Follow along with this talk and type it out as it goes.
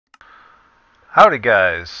Howdy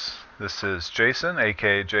guys, this is Jason,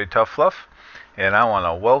 aka JTuffFluff, and I want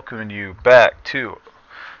to welcome you back to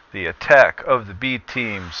the Attack of the B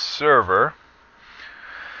Team server.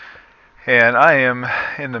 And I am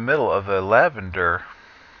in the middle of a lavender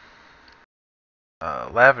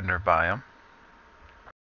biome.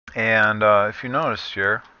 And if you notice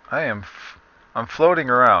here, I'm floating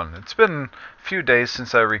around. It's been a few days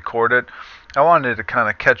since I recorded. I wanted to kind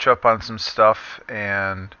of catch up on some stuff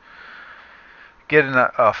and getting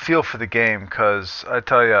a feel for the game, because I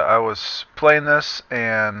tell you, I was playing this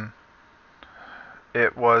and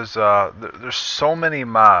it was there's so many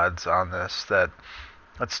mods on this that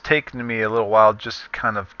it's taken me a little while just to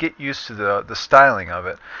kind of get used to the styling of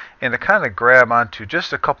it and to kind of grab onto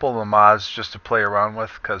just a couple of the mods just to play around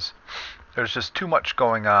with, because there's just too much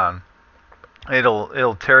going on.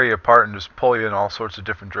 It'll tear you apart and just pull you in all sorts of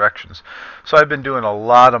different directions. So I've been doing a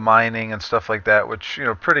lot of mining and stuff like that, which, you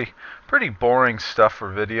know, pretty boring stuff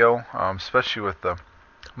for video, especially with the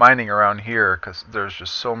mining around here, because there's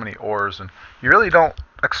just so many ores and you really don't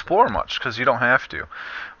explore much because you don't have to.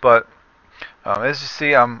 But as you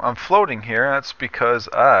see, I'm floating here. That's because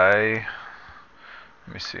let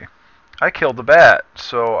me see, I killed the bat,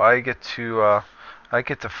 so I get to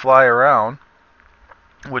fly around,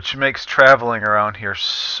 which makes traveling around here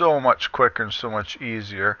so much quicker and so much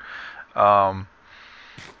easier.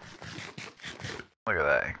 Look at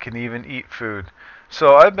that! I can even eat food.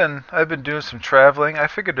 So I've been doing some traveling. I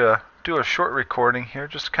figured to do a short recording here,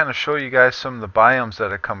 just to kind of show you guys some of the biomes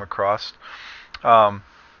that I come across.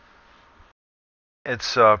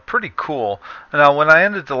 It's pretty cool. Now, when I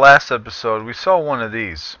ended the last episode, we saw one of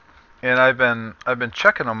these, and I've been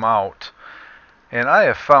checking them out, and I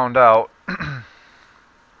have found out.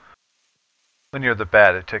 When you're the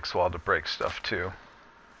bat, it takes a while to break stuff too.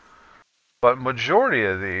 But majority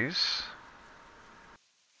of these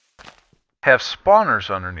have spawners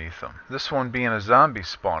underneath them. This one being a zombie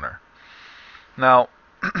spawner. Now,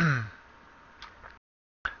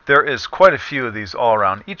 there is quite a few of these all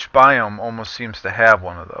around. Each biome almost seems to have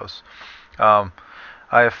one of those. I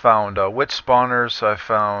have found witch spawners. I've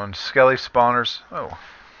found skelly spawners. Oh.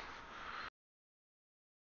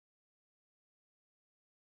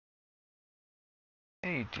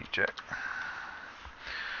 Hey, DJ.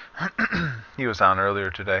 He was on earlier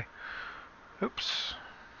today. Oops.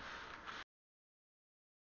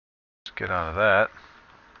 Let's get out of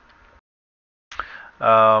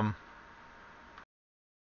that.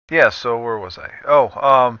 Yeah, so where was I?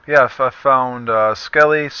 Oh, yeah, I found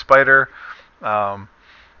skelly, spider,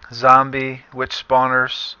 zombie, witch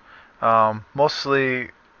spawners. Most of the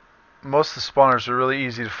spawners are really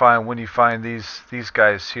easy to find when you find these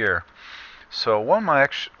guys here. So what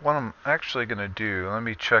I'm actually gonna do, let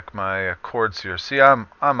me check my chords here. See, I'm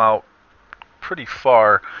out pretty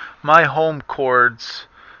far. My home chords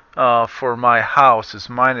for my house is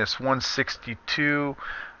 -162,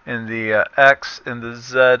 and the X and the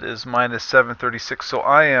Z is -736. So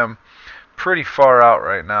I am pretty far out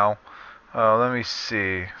right now. Let me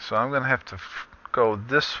see. So I'm gonna have to go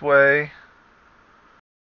this way.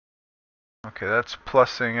 Okay, that's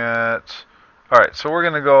plussing it. All right, so we're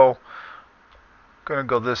gonna go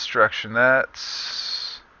this direction.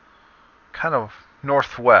 That's kind of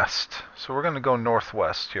northwest, so we're gonna go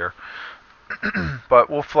northwest here. But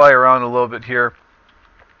we'll fly around a little bit here,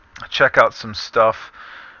 check out some stuff.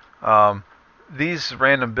 These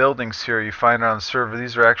random buildings here you find on the server,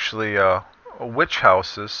 these are actually witch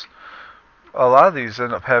houses. A lot of these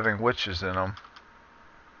end up having witches in them.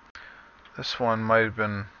 This one might have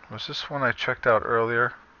been, was this one I checked out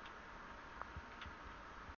earlier?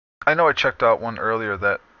 I know I checked out one earlier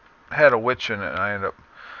that had a witch in it and I ended up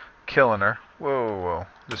killing her. Whoa, whoa.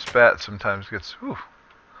 This bat sometimes gets, whew,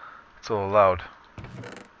 it's a little loud.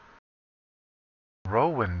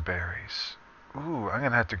 Rowan berries. Ooh, I'm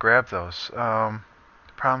gonna have to grab those. The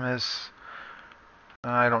problem is,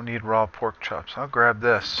 I don't need raw pork chops. I'll grab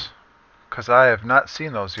this, because I have not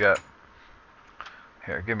seen those yet.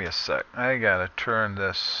 Here, give me a sec. I gotta turn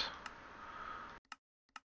this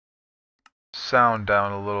sound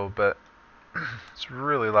down a little bit. It's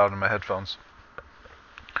really loud in my headphones.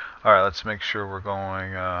 Alright, let's make sure we're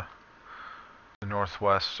going the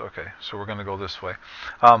northwest. Okay, so we're going to go this way.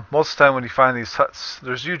 Most of the time when you find these huts,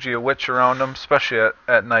 there's usually a witch around them, especially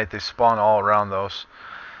at night. They spawn all around those.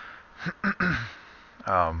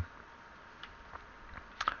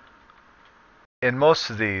 In most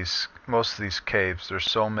of these caves,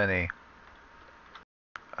 there's so many.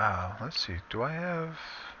 Let's see, do I have...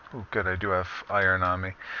 Oh, good, I do have iron on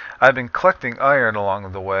me. I've been collecting iron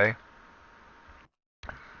along the way.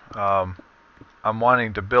 I'm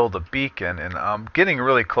wanting to build a beacon, and I'm getting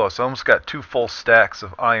really close. I almost got 2 full stacks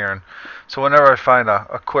of iron. So whenever I find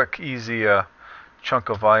a quick, easy chunk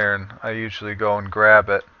of iron, I usually go and grab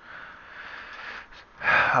it.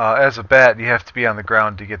 As a bat, you have to be on the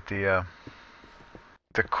ground to get the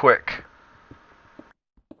quick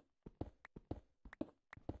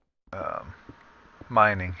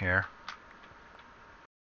mining here.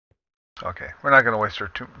 Okay, we're not going to waste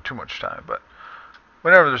too much time, but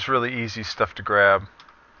whenever there's really easy stuff to grab,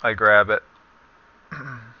 I grab it.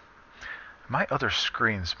 My other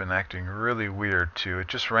screen's been acting really weird too. It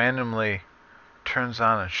just randomly turns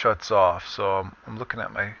on and shuts off. So I'm looking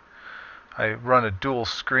at I run a dual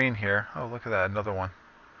screen here. Oh, look at that, another one.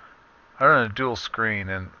 I run a dual screen,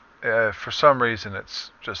 and for some reason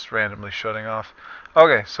it's just randomly shutting off.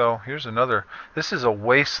 Okay, so here's another. This is a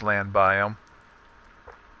wasteland biome.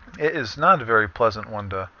 It is not a very pleasant one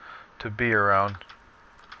to be around.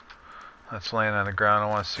 That's laying on the ground. I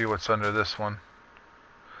want to see what's under this one.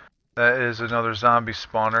 That is another zombie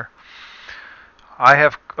spawner. I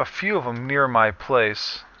have a few of them near my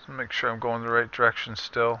place. So make sure I'm going the right direction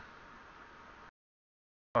still.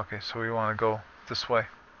 Okay, so we want to go this way.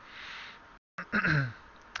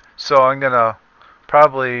 So I'm gonna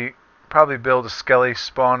probably build a skelly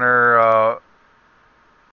spawner,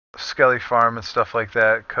 skelly farm and stuff like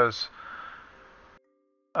that, because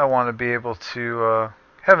I want to be able to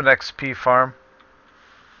have an XP farm.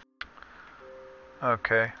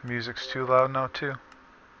 Okay, music's too loud now too.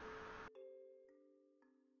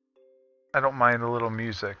 I don't mind a little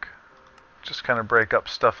music. Just kind of break up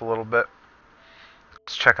stuff a little bit.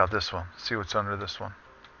 Let's check out this one. See what's under this one.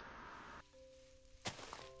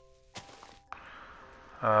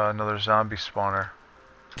 Another zombie spawner.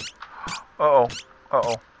 Uh-oh.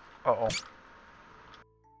 Uh-oh. Uh-oh.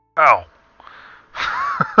 Ow.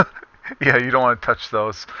 Yeah, you don't want to touch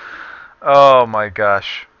those. Oh my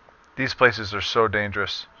gosh. These places are so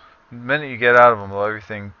dangerous. The minute you get out of them, though,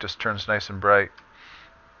 everything just turns nice and bright.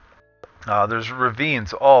 There's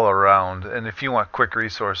ravines all around, and if you want quick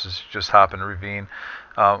resources, you just hop in a ravine.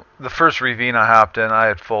 The first ravine I hopped in, I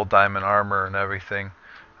had full diamond armor and everything,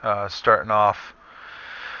 starting off.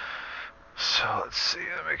 So let's see,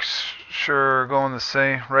 make sure we're going the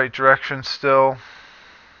same right direction still.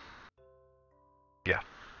 Yeah.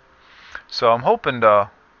 So I'm hoping to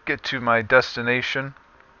get to my destination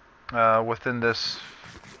within this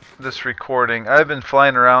recording. I've been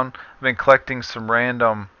flying around. I've been collecting some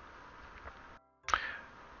random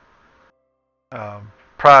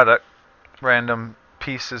random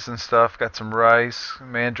pieces and stuff. Got some rice,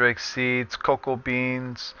 mandrake seeds, cocoa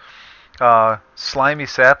beans, slimy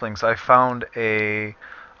saplings. I found a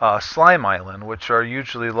slime island, which are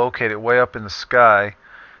usually located way up in the sky,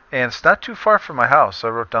 and it's not too far from my house. I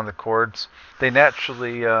wrote down the coords. They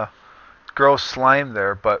naturally grow slime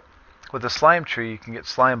there, but with a slime tree you can get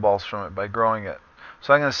slime balls from it by growing it.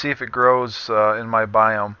 So I'm going to see if it grows in my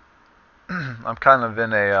biome. I'm kind of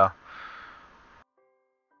in a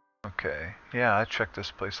okay, yeah, I checked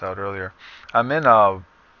this place out earlier. I'm in a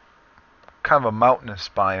kind of a mountainous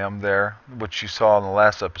biome there, which you saw in the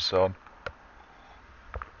last episode.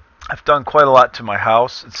 I've done quite a lot to my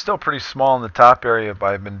house. It's still pretty small in the top area,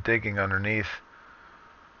 but I've been digging underneath.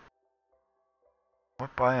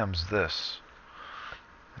 What biome's this?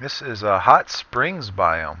 This is a hot springs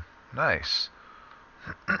biome. Nice.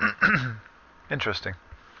 Interesting.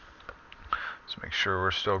 Let's make sure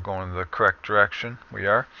we're still going in the correct direction. We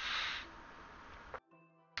are.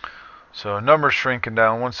 So numbers shrinking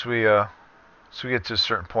down. Once we get to a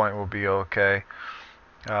certain point, we'll be okay.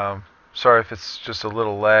 Sorry if it's just a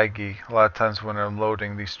little laggy. A lot of times when I'm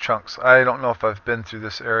loading these chunks, I don't know if I've been through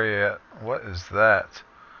this area yet. What is that?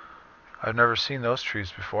 I've never seen those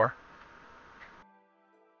trees before.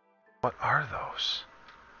 What are those?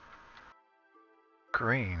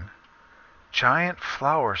 Green. Giant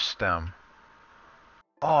flower stem.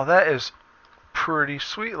 Oh, that is pretty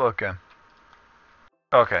sweet looking.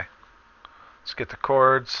 Okay. Let's get the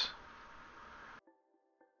chords.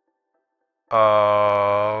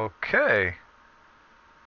 Okay.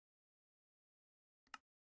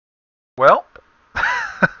 Well,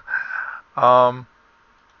 I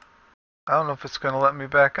don't know if it's going to let me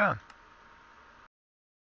back on.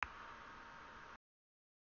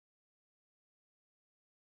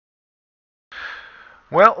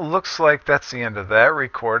 Well, looks like that's the end of that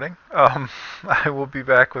recording. I will be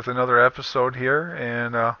back with another episode here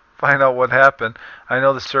and find out what happened. I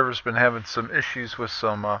know the server's been having some issues with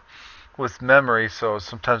some with memory, so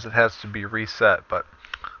sometimes it has to be reset, but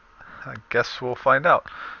I guess we'll find out.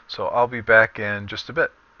 So I'll be back in just a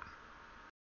bit.